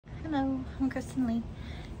Hello, I'm Kristen Lee,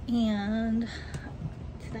 and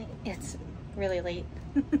tonight it's really late.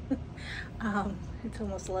 It's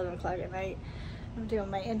almost 11 o'clock at night. I'm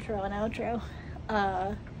doing my intro and outro.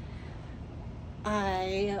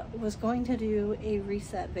 I was going to do a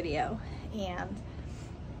reset video and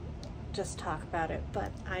just talk about it,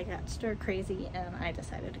 but I got stir crazy and I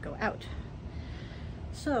decided to go out.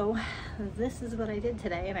 So this is what I did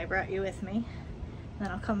today, and I brought you with me, and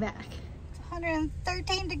then I'll come back.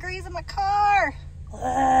 113 degrees in my car.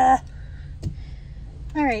 Ugh.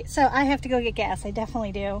 All right, so I have to go get gas. I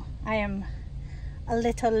definitely do. I am a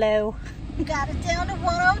little low. Got it down to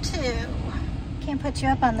 102. Can't put you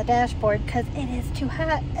up on the dashboard because it is too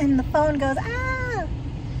hot and the phone goes, ah.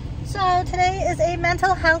 So today is a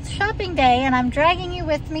mental health shopping day and I'm dragging you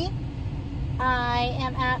with me. I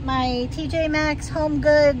am at my TJ Maxx, Home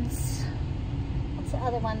Goods. What's the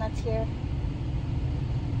other one that's here?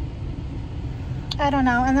 I don't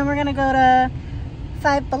know. And then we're gonna go to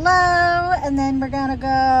Five Below, and then we're gonna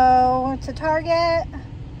go to Target.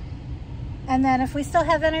 And then if we still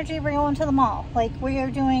have energy, we're going to the mall. Like, we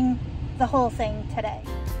are doing the whole thing today.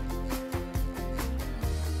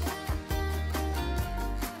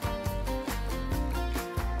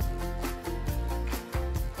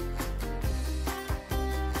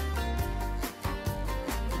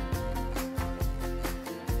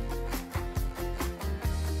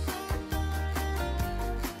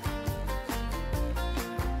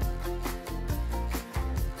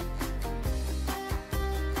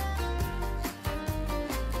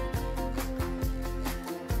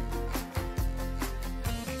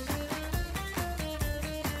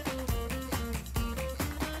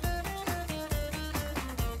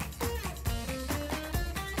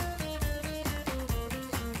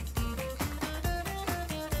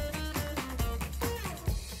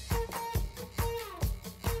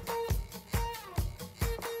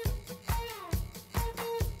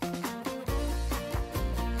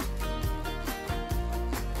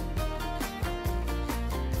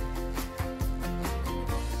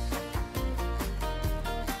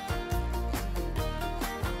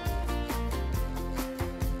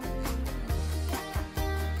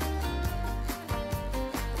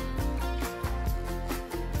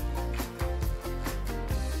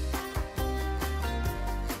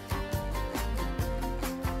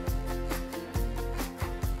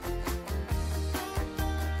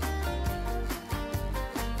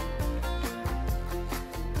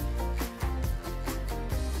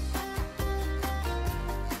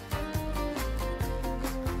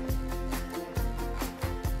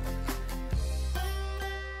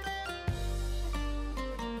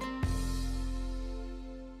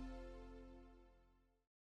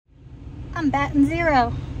 I'm batting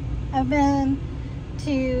zero. I've been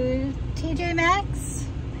to TJ Maxx,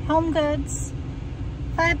 Home Goods,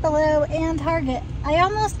 Five Below, and Target. I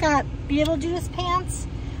almost got Beetlejuice pants,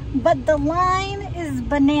 but the line is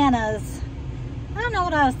bananas. I don't know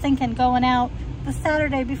what I was thinking going out the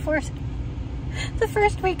Saturday before the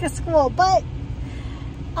first week of school, but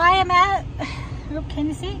I am at, oh, can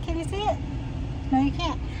you see it? Can you see it? No, you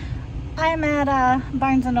can't. I am at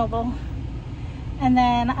Barnes & Noble. And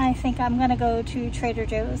then I think I'm gonna go to Trader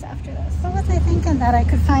Joe's after this. What was I thinking that I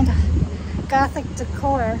could find gothic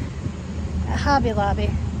decor at Hobby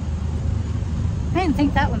Lobby? I didn't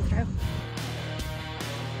think that one through.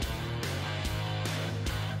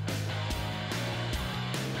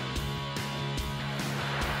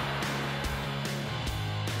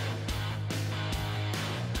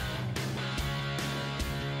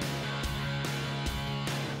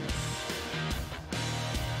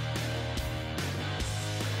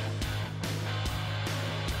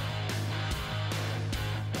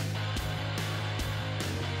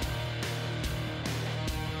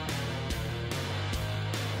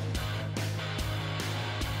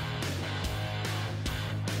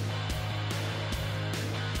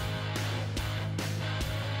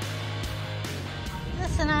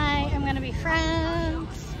 And I am going to be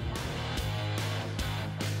friends.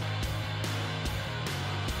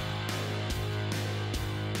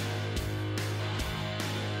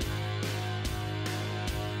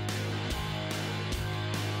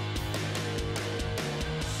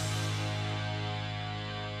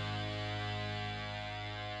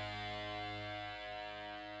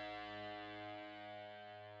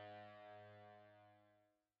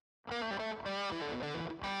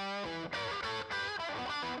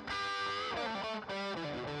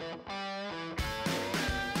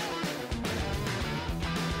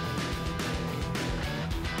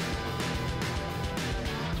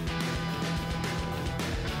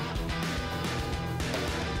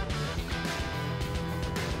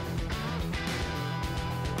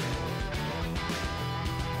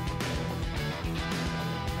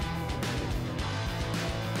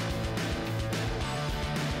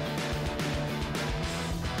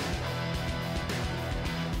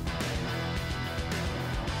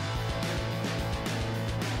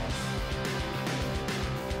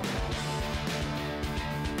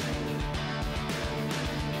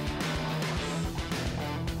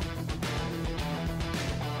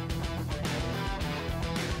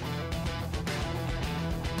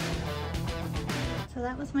 so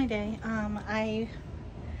that was my day. I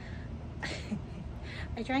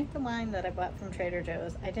drank the wine that I bought from Trader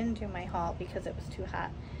Joe's. I didn't do my haul because it was too hot.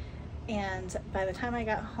 And by the time I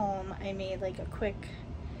got home, I made like a quick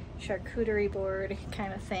charcuterie board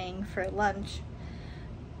kind of thing for lunch.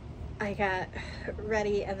 I got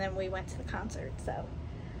ready and then we went to the concert. So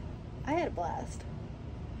I had a blast.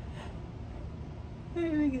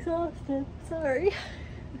 I'm exhausted, sorry.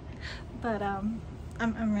 But I'm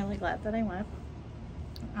really glad that I went.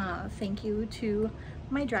 Thank you to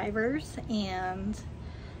my drivers and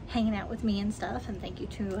hanging out with me and stuff, and thank you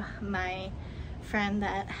to my friend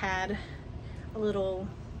that had a little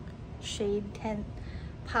shade tent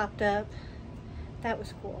popped up. That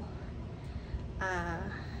was cool. Yeah,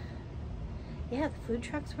 the food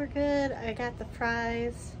trucks were good. I got the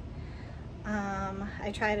fries.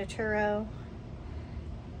 I tried a churro.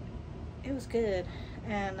 It was good.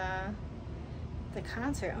 And the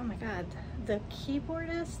concert, oh my god, the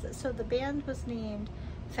keyboardist, so the band was named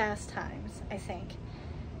Fast Times, I think,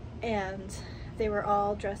 and they were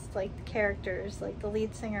all dressed like the characters. Like the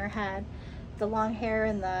lead singer had the long hair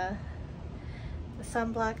and the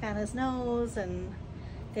sunblock on his nose, and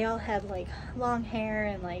they all had like long hair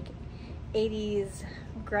and like 80s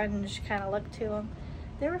grunge kind of look to them.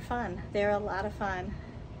 They were fun. They were a lot of fun.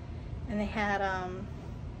 And they had a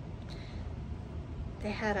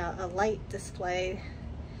light display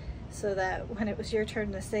so that when it was your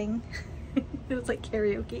turn to sing, it was like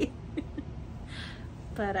karaoke.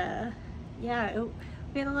 But yeah,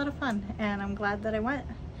 we had a lot of fun, and I'm glad that I went.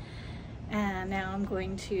 And now I'm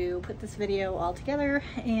going to put this video all together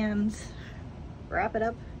and wrap it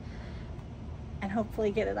up and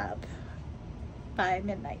hopefully get it up by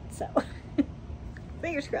midnight. So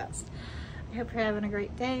fingers crossed. I hope you're having a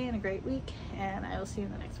great day and a great week, and I will see you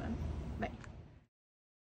in the next one. Bye.